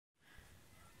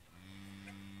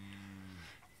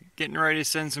getting ready to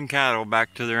send some cattle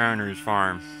back to their owner's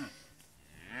farm.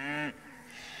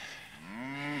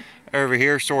 Over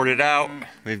here, sorted out,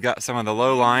 we've got some of the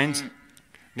low lines.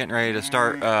 Getting ready to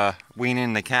start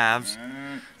weaning the calves.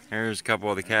 There's a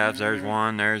couple of the calves. There's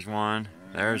one, there's one,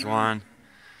 there's one.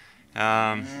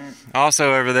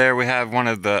 Also over there we have one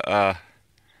of the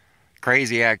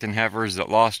crazy acting heifers that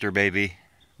lost her baby.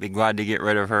 Be glad to get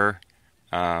rid of her.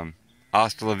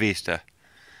 Hasta la vista.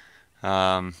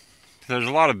 There's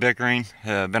a lot of bickering.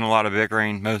 Been a lot of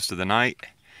bickering most of the night.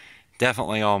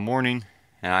 Definitely all morning.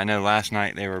 And I know last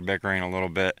night they were bickering a little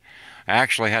bit. I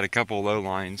actually had a couple of low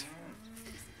lines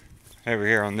over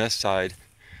here on this side.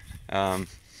 A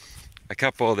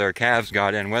couple of their calves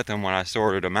got in with them when I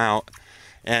sorted them out.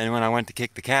 And when I went to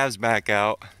kick the calves back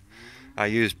out, I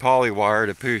used poly wire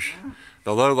to push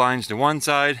the low lines to one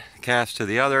side, calves to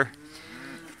the other.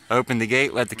 Opened the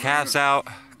gate, let the calves out,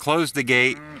 closed the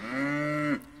gate.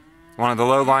 One of the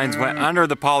low lines went under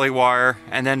the poly wire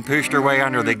and then pushed her way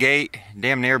under the gate,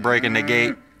 damn near breaking the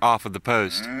gate off of the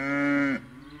post.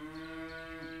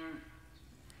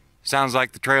 Sounds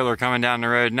like the trailer coming down the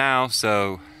road now,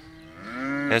 so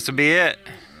this will be it.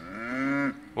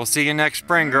 We'll see you next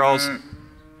spring, girls.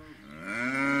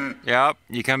 Yep,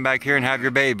 you come back here and have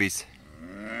your babies.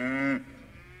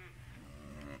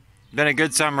 Been a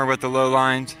good summer with the low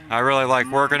lines. I really like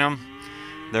working them.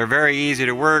 They're very easy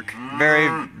to work. Very,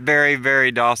 very,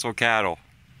 very docile cattle.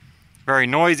 Very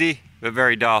noisy, but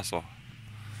very docile.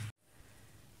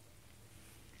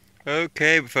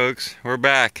 Okay, folks, we're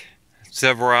back.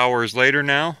 Several hours later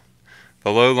now.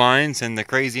 The low lines and the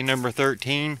crazy number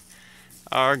 13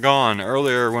 are gone.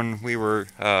 Earlier when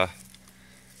I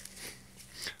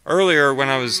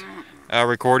was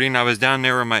recording, I was down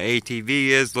there where my ATV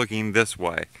is, looking this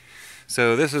way.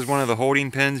 So this is one of the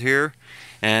holding pens here,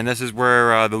 and this is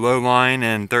where the low line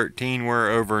and 13 were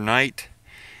overnight.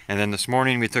 And then this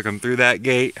morning we took them through that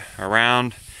gate,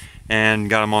 around, and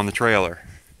got them on the trailer.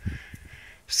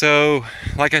 So,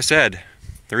 like I said,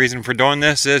 the reason for doing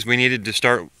this is we needed to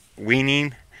start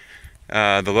weaning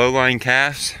the low line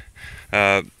calves.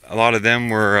 A lot of them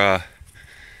were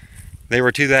they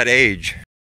were to that age.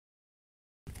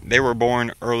 They were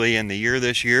born early in the year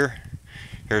this year.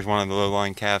 Here's one of the low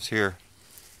line calves here.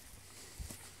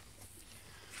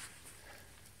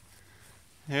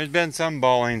 There's been some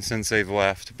balling since they've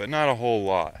left, but not a whole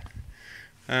lot.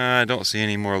 I don't see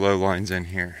any more low lines in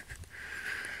here.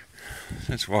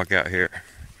 Let's walk out here.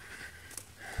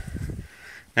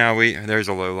 Now there's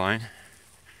a low line.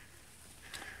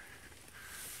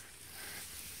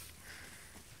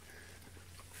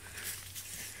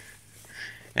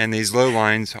 And these low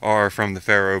lines are from the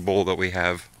Pharaoh bull that we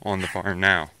have on the farm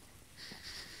now.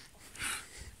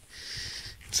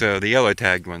 So the yellow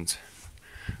tagged ones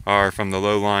are from the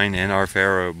low line and our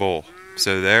Pharaoh bull.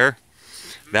 So there,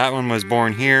 that one was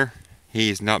born here.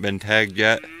 He's not been tagged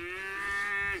yet.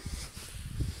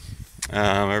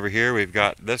 Over here we've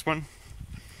got this one.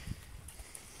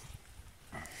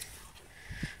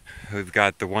 We've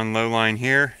got the one low line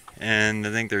here, and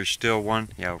I think there's still one,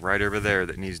 yeah, right over there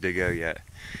that needs to go yet.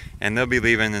 And they'll be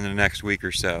leaving in the next week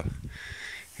or so.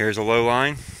 Here's a low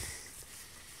line.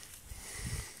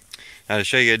 Now to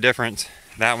show you a difference,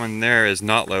 that one there is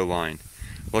not low line.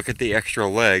 Look at the extra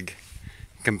leg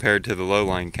compared to the low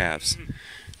line calves.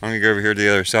 I'm gonna go over here to the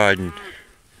other side and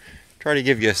try to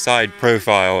give you a side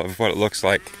profile of what it looks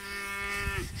like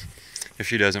if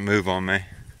she doesn't move on me.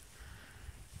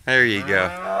 There you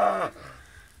go.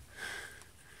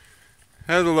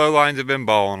 Oh, the low lines have been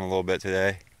balling a little bit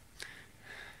today.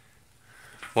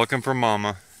 Looking for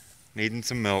mama, needing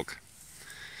some milk.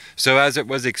 So as it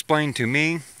was explained to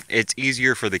me, it's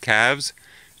easier for the calves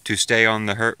to stay on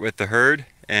the herd with the herd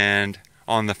and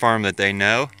on the farm that they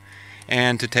know,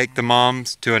 and to take the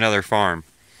moms to another farm.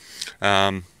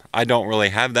 I don't really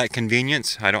have that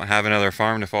convenience. I don't have another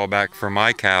farm to fall back for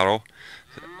my cattle.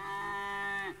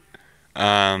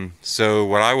 So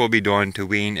what I will be doing to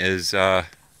wean is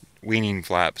weaning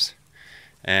flaps,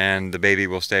 and the baby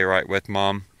will stay right with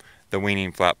mom. The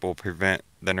weaning flap will prevent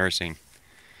the nursing.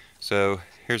 So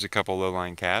here's a couple low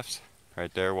line calves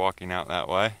right there walking out that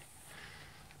way.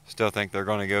 Still think they're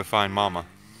going to go find mama.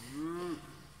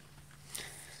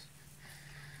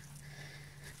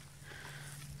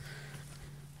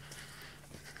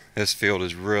 This field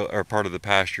is real, or part of the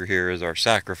pasture here is our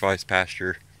sacrifice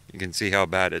pasture. You can see how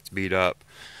bad it's beat up,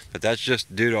 but that's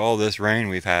just due to all this rain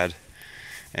we've had.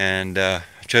 And I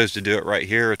chose to do it right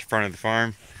here at the front of the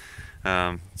farm.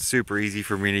 It's super easy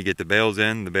for me to get the bales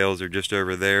in. The bales are just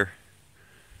over there.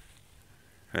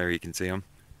 There you can see them.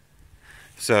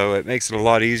 So it makes it a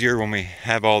lot easier when we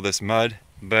have all this mud.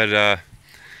 But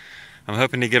I'm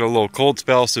hoping to get a little cold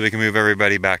spell so we can move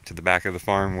everybody back to the back of the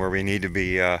farm where we need to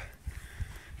be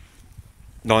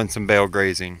doing some bale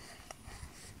grazing.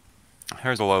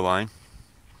 Here's a low line.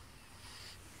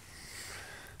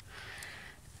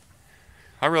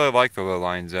 I really like the low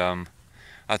lines. I'll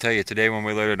tell you, today when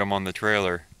we loaded them on the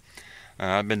trailer,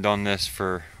 I've been doing this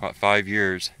for, what, 5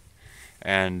 years,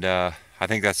 and I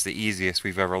think that's the easiest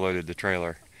we've ever loaded the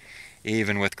trailer,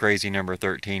 even with crazy number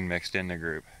 13 mixed in the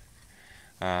group.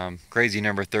 Crazy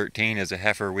number 13 is a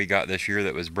heifer we got this year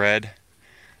that was bred.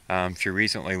 She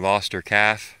recently lost her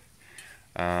calf.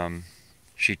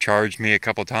 She charged me a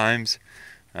couple times.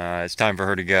 It's time for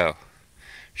her to go.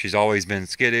 She's always been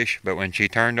skittish, but when she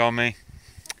turned on me,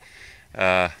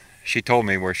 she told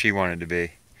me where she wanted to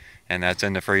be, and that's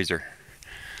in the freezer.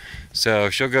 So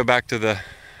she'll go back to the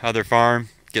other farm,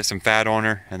 get some fat on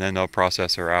her, and then they'll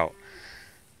process her out.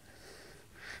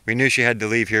 We knew she had to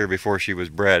leave here before she was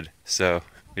bred, so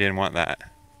we didn't want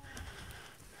that.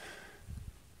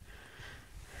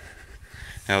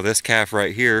 Now this calf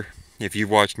right here, if you've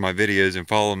watched my videos and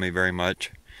follow me very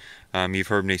much, you've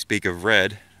heard me speak of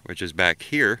Red, which is back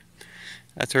here.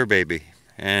 That's her baby,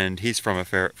 and he's from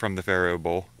the Pharaoh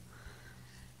bull.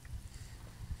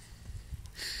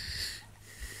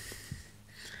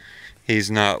 He's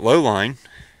not low line.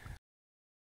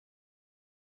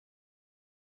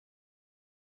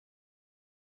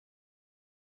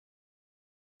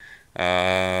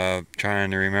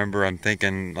 Trying to remember, I'm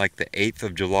thinking like the 8th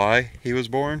of July he was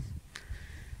born.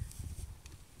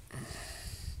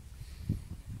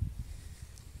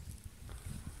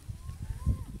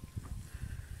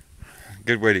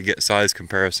 Good way to get size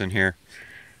comparison here.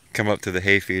 Come up to the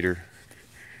hay feeder.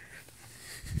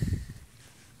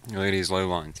 Look at these low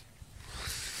lines.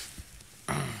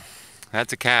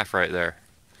 That's a calf right there.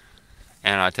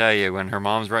 And I tell you, when her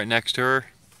mom's right next to her,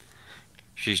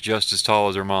 she's just as tall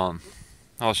as her mom.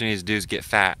 All she needs to do is get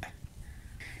fat.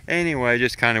 Anyway,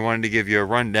 just kind of wanted to give you a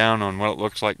rundown on what it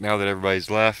looks like now that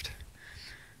everybody's left.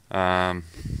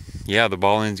 Yeah, the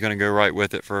balling's going to go right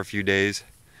with it for a few days.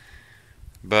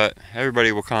 But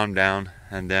everybody will calm down,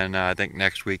 and then I think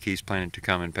next week he's planning to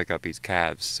come and pick up his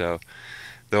calves. So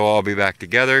they'll all be back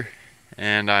together,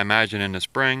 and I imagine in the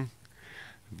spring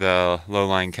the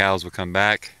low-lying cows will come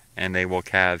back and they will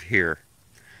calve here.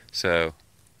 So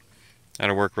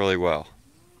that'll work really well.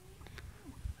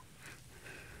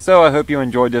 So I hope you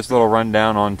enjoyed this little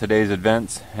rundown on today's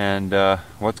events and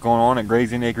what's going on at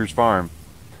Grazing Acres Farm.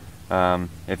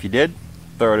 If you did,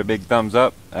 throw it a big thumbs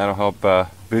up. That'll help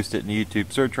boost it in the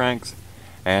YouTube search ranks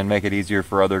and make it easier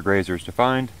for other grazers to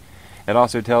find. It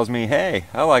also tells me, hey,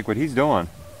 I like what he's doing.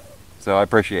 So I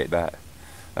appreciate that.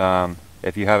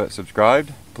 If you haven't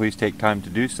subscribed, please take time to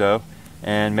do so,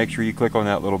 and make sure you click on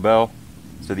that little bell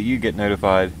so that you get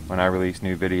notified when I release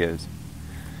new videos.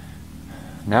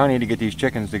 Now I need to get these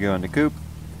chickens to go in the coop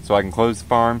so I can close the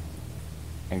farm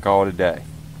and call it a day.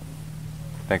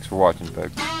 Thanks for watching,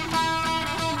 folks.